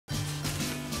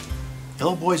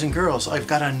Hello boys and girls, I've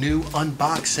got a new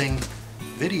unboxing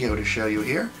video to show you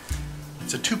here.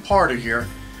 It's a two-parter here.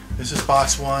 This is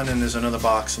box one and there's another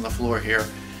box on the floor here.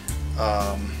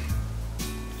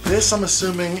 This, I'm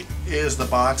assuming, is the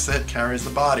box that carries the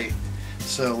body.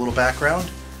 So a little background.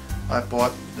 I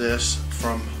bought this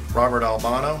from Robert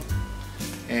Albano,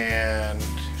 and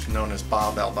he's known as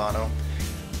Bob Albano,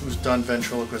 who's done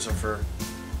ventriloquism for,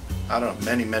 I don't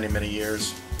know, many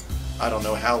years. I don't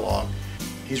know how long.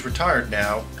 He's retired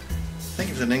now. I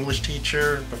think he's an English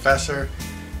teacher, professor.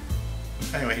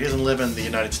 Anyway, he doesn't live in the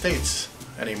United States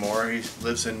anymore. He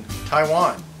lives in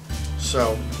Taiwan.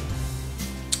 So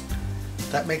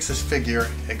that makes this figure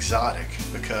exotic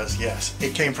because, yes,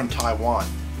 it came from Taiwan.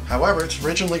 However, it's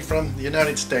originally from the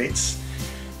United States,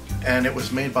 and it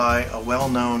was made by a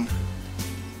well-known,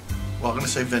 well, I'm going to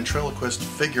say ventriloquist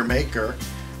figure maker,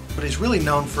 but he's really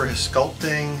known for his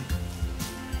sculpting,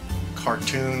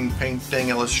 cartoon painting,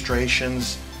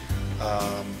 illustrations.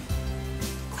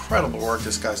 Incredible work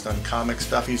this guy's done. Comic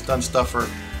stuff. He's done stuff for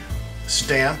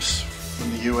stamps from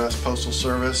the U.S. Postal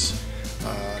Service.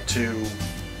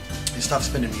 His stuff's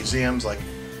been in museums like,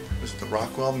 was it the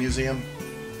Rockwell Museum?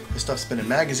 His stuff's been in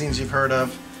magazines you've heard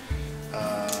of.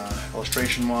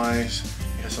 Illustration-wise,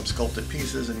 he has some sculpted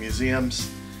pieces in museums.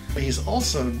 But he's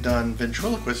also done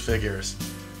ventriloquist figures,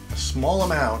 a small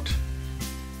amount.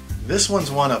 This one's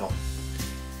one of them.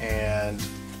 And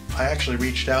I actually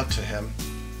reached out to him.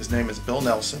 His name is Bill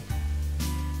Nelson,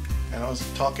 and I was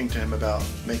talking to him about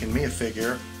making me a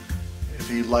figure if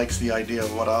he likes the idea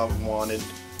of what I wanted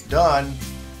done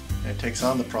and takes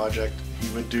on the project. He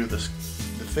would do the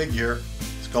figure,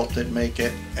 sculpt it, make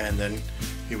it, and then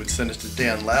he would send it to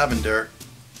Dan Lavender,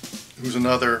 who's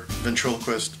another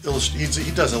ventriloquist.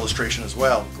 He does illustration as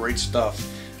well. Great stuff,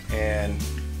 and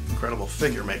incredible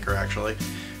figure maker actually.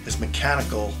 His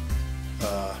mechanical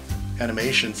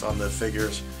animations on the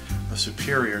figures are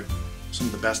superior, some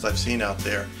of the best I've seen out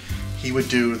there. He would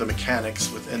do the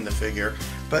mechanics within the figure,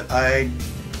 but I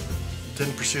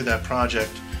didn't pursue that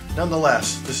project.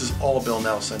 Nonetheless, this is all Bill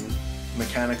Nelson.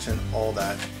 Mechanics and all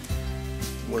that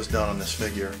was done on this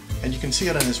figure. And you can see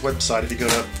it on his website. If you go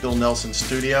to Bill Nelson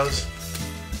Studios,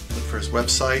 look for his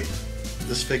website.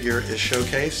 This figure is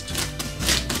showcased.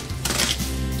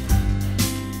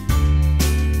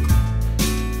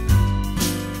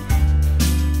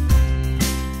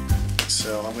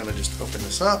 So I'm going to just open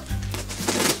this up.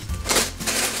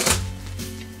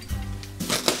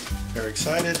 Very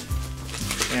excited.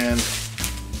 And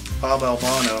Bob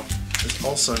Albano is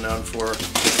also known for,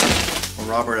 or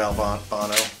Robert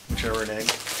Albano, whichever name.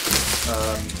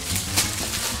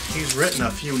 He's written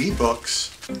a few ebooks,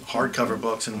 hardcover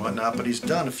books and whatnot, but he's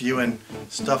done a few and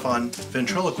stuff on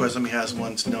ventriloquism. He has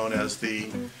one known as the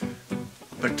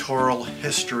Pictorial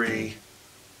History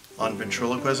on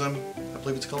Ventriloquism, I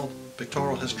believe it's called.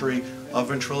 Pictorial History of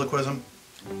Ventriloquism.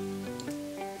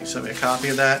 He sent me a copy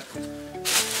of that.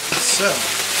 So,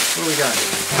 what do we got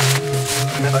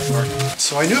here?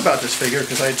 So I knew about this figure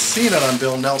because I had seen it on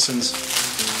Bill Nelson's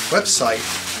website,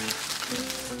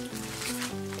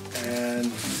 and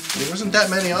there wasn't that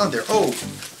many on there. Oh,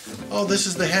 this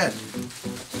is the head.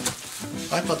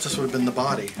 I thought this would have been the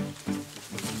body.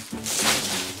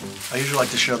 I usually like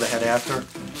to show the head after,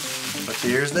 but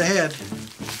here's the head.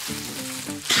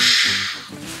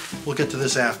 We'll get to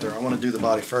this after. I want to do the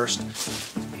body first.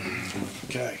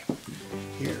 Okay,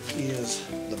 here is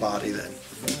the body then.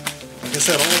 Like I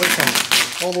said,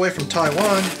 all the way from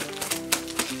Taiwan.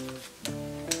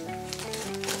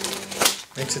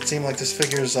 Makes it seem like this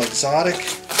figure is exotic,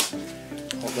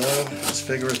 although this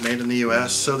figure is made in the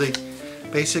U.S. So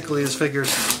basically his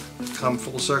figures come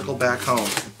full circle back home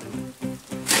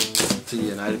to the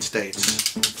United States.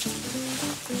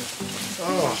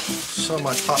 Oh, so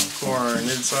much popcorn.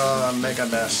 It's a mega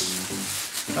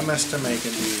mess. A mess to make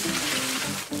indeed.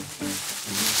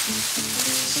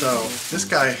 So, this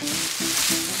guy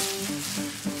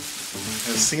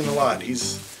has seen a lot.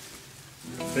 He's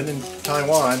been in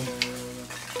Taiwan.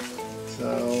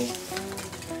 So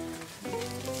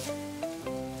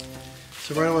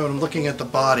right away when I'm looking at the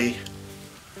body,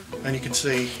 and you can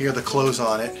see here the clothes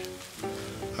on it.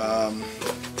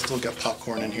 Still got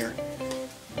popcorn in here.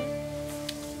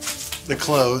 The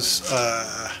clothes,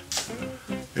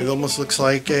 it almost looks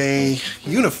like a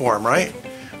uniform, right?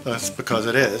 That's because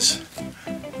it is,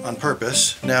 on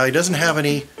purpose. Now he doesn't have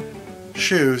any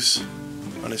shoes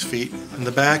on his feet. In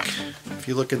the back, if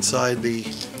you look inside the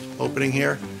opening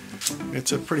here,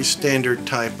 it's a pretty standard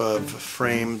type of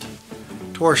framed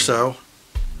torso.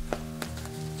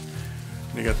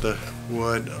 You got the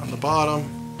wood on the bottom.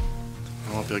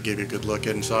 I won't be able to give you a good look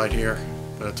inside here,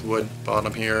 but it's wood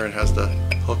bottom here. It has the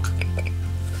hook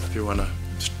if you want to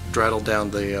straddle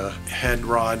down the head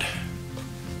rod.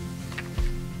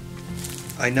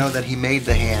 I know that he made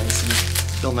the hands.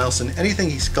 Bill Nelson, anything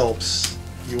he sculpts,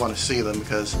 you want to see them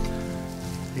because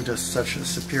he does such a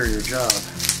superior job.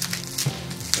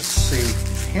 Let's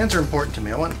see. Hands are important to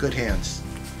me. I want good hands.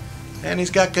 And he's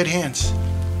got good hands.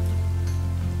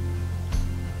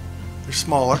 They're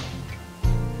smaller.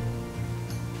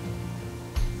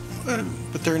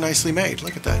 But they're nicely made.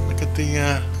 Look at that. Look at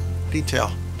the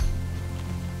detail.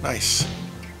 Nice.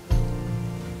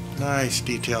 Nice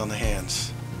detail in the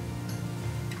hands.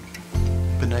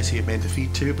 Been nice he had made the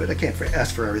feet too, but I can't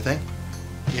ask for everything.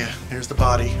 Yeah, here's the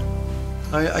body.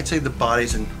 I'd say the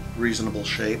body's in reasonable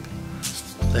shape.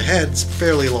 The head's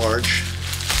fairly large.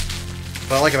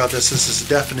 What I like about this is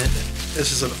definite.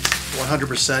 This is a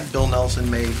 100% Bill Nelson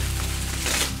made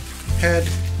head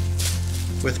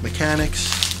with mechanics.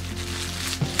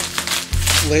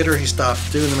 Later he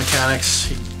stopped doing the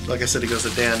mechanics. Like I said, he goes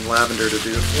to Dan Lavender to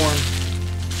do it for him.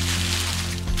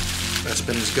 That's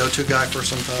been his go-to guy for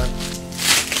some time.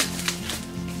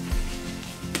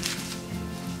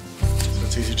 So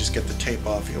it's easy to just get the tape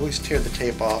off. You always tear the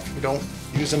tape off. You don't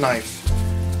use a knife.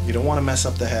 You don't want to mess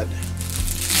up the head.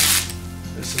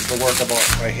 This is the work of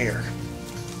art right here.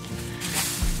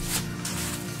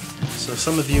 So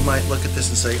some of you might look at this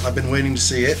and say, I've been waiting to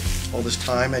see it all this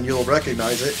time, and you'll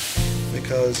recognize it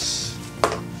because,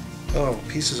 oh,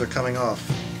 pieces are coming off.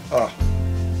 Oh,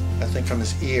 I think from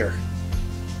his ear.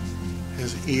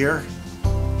 His ear,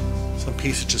 some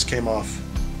pieces just came off.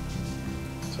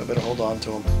 So I better hold on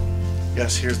to him.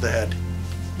 Yes, here's the head.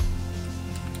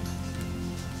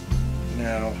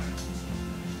 Now,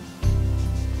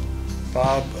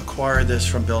 Bob acquired this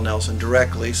from Bill Nelson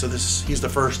directly, so he's the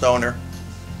first owner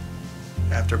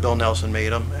after Bill Nelson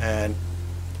made him, and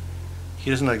he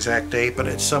doesn't know the exact date, but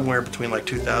it's somewhere between like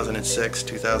 2006,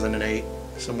 2008,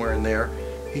 somewhere in there.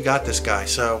 He got this guy.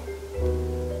 So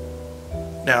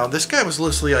now this guy was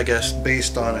loosely, I guess,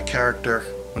 based on a character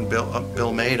when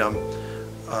Bill made him.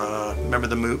 Remember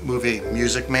the movie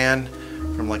Music Man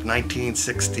from like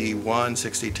 1961,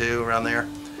 62, around there,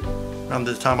 around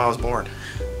the time I was born.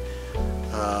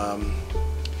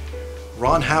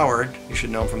 Ron Howard, you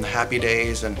should know him from the Happy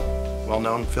Days, and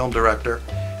well-known film director.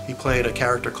 He played a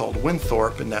character called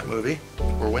Winthrop in that movie,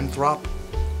 or Winthrop,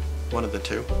 one of the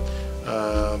two.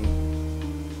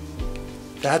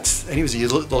 And he was a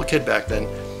little kid back then.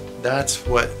 That's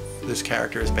what this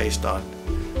character is based on.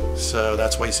 So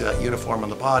that's why you see that uniform on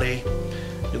the body.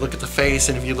 You look at the face,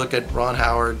 and if you look at Ron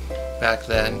Howard back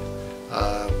then,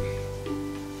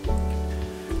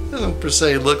 doesn't per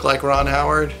se look like Ron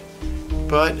Howard,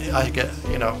 but I get,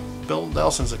 you know, Bill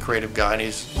Nelson's a creative guy, and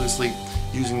he's loosely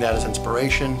using that as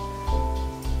inspiration,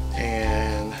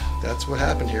 and that's what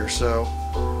happened here. So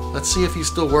let's see if he's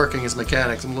still working his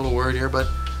mechanics. I'm a little worried here, but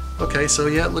okay. So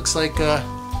yeah, it looks like the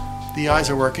eyes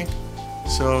are working.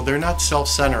 So they're not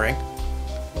self-centering.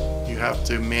 You have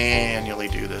to manually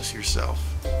do this yourself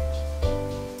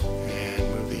and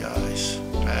move the eyes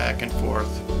back and forth.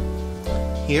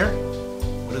 Here,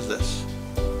 what is this?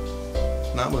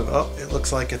 Not moving. Oh, it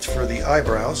looks like it's for the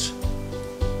eyebrows.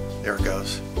 There it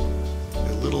goes.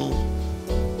 A little.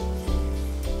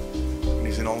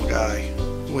 He's an old guy.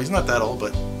 Well, he's not that old,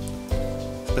 but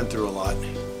he's been through a lot.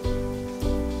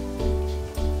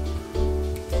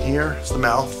 Here's the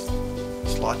mouth,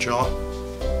 slot jaw.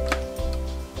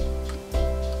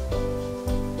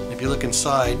 If you look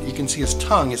inside, you can see his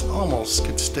tongue is almost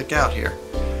could stick out here.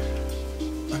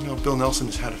 I know Bill Nelson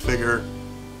has had a figure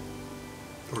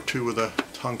or two where the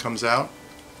tongue comes out.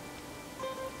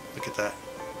 Look at that.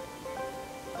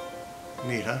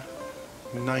 Neat, huh?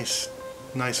 Nice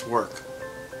work.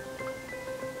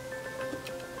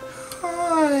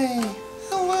 Hi!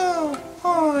 Hello!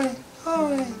 Hi!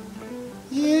 Hi!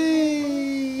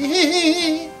 Yay!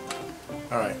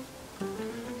 Alright. I'm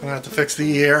gonna have to fix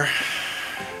the ear.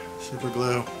 Super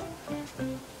glue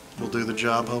will do the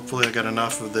job. Hopefully I got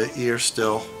enough of the ear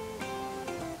still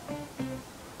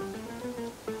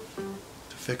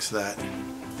to fix that.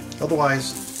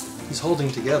 Otherwise, he's holding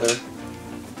together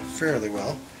fairly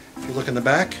well. If you look in the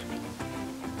back,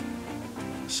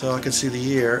 so I can see the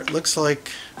ear. It looks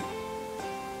like,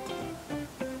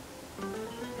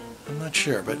 I'm not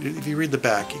sure, but if you read the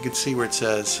back, you can see where it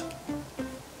says,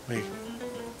 let me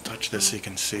touch this so you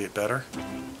can see it better.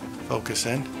 Focus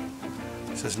in.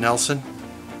 It says Nelson,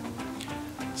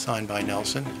 signed by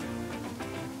Nelson.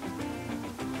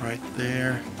 Right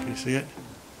there, can you see it?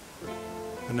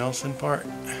 The Nelson part.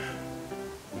 There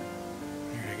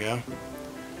you go.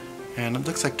 And it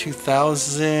looks like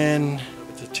 2000,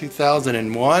 it's a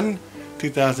 2001,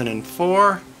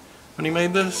 2004 when he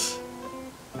made this.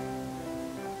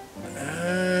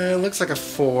 looks like a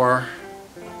 4.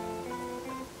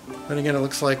 Then again, it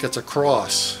looks like it's a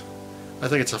cross. I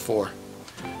think it's a 4.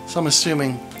 So I'm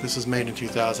assuming this was made in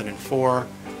 2004.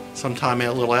 Sometime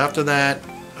a little after that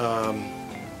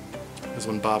is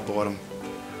when Bob bought them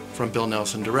from Bill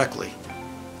Nelson directly.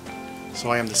 So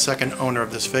I am the second owner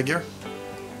of this figure.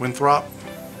 Winthrop,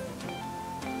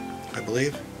 I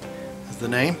believe, is the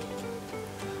name.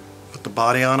 Put the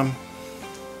body on him.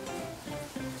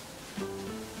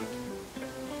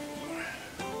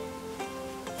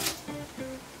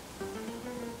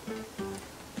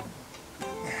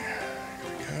 There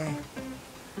we go.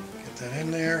 Get that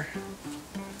in there.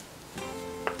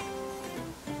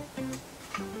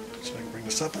 So I can bring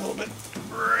this up a little bit.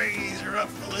 Raise her up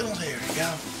a little. There you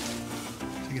go.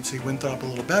 So you can see Winthrop a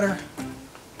little better.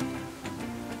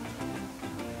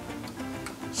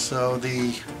 So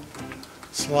the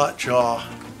slot jaw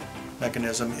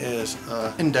mechanism is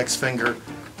index finger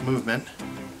movement,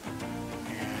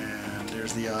 and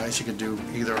there's the eyes. You can do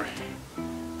either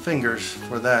fingers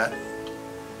for that,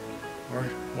 or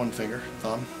one finger,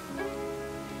 thumb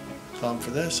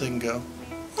for this. So you can go,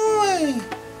 "Hi,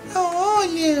 how are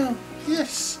you?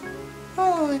 Yes,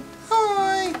 hi,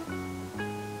 hi.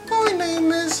 My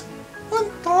name is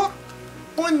Winthrop.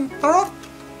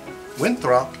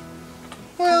 Winthrop.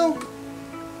 Well,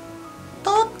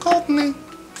 Bob called me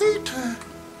Peter."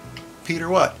 Peter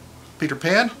what? Peter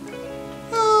Pan?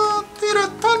 Peter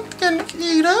Pumpkin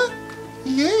Eater.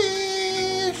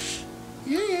 Yes.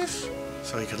 Yes.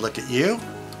 So he could look at you.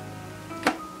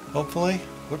 Hopefully.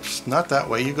 Whoops, not that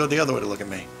way. You go the other way to look at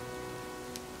me.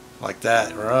 Like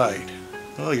that, right.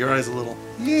 Oh, your eyes a little.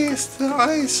 Yes, the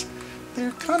eyes.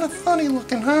 They're kind of funny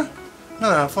looking, huh?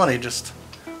 No, not funny, just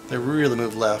they really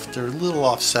move left. They're a little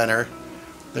off center.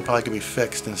 They probably could be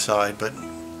fixed inside, but I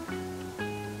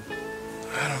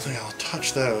don't think I'll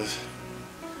touch those.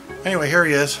 Anyway, here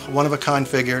he is. One-of-a-kind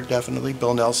figure, definitely.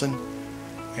 Bill Nelson.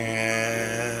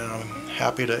 And I'm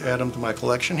happy to add him to my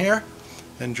collection here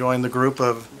and join the group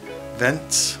of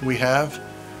vents we have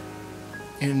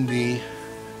in the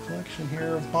collection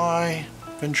here of my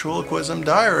Ventriloquism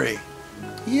diary.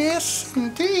 Yes,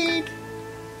 indeed.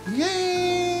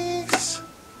 Yes.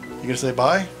 You gonna say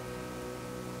bye?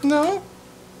 No.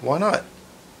 Why not?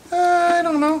 I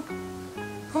don't know.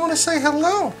 I want to say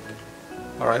hello.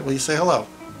 Alright, will you say hello?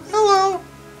 Hello.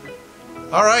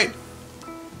 Alright.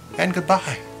 And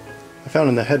goodbye. I found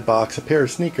in the head box a pair of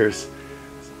sneakers.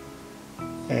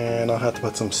 And I'll have to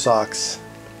put some socks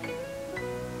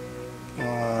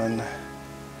on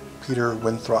Peter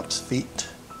Winthrop's feet.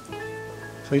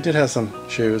 So he did have some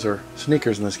shoes, or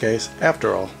sneakers in this case,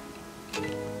 after all.